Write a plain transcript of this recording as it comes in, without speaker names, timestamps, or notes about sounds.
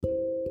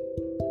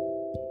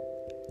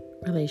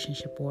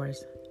Relationship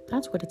wars.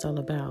 That's what it's all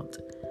about.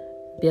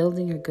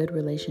 Building a good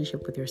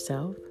relationship with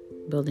yourself,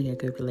 building a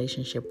good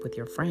relationship with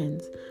your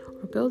friends,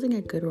 or building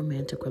a good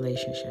romantic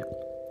relationship.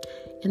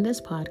 In this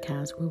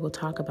podcast, we will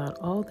talk about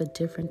all the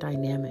different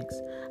dynamics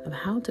of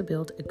how to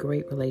build a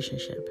great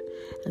relationship,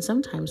 and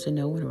sometimes to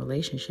know when a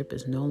relationship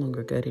is no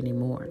longer good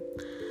anymore.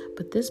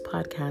 But this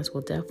podcast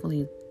will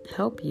definitely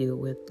help you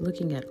with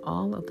looking at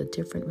all of the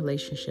different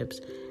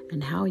relationships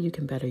and how you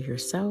can better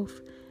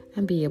yourself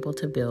and be able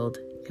to build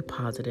a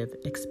positive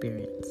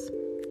experience.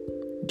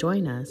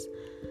 Join us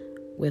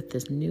with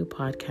this new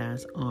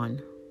podcast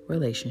on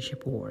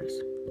relationship wars.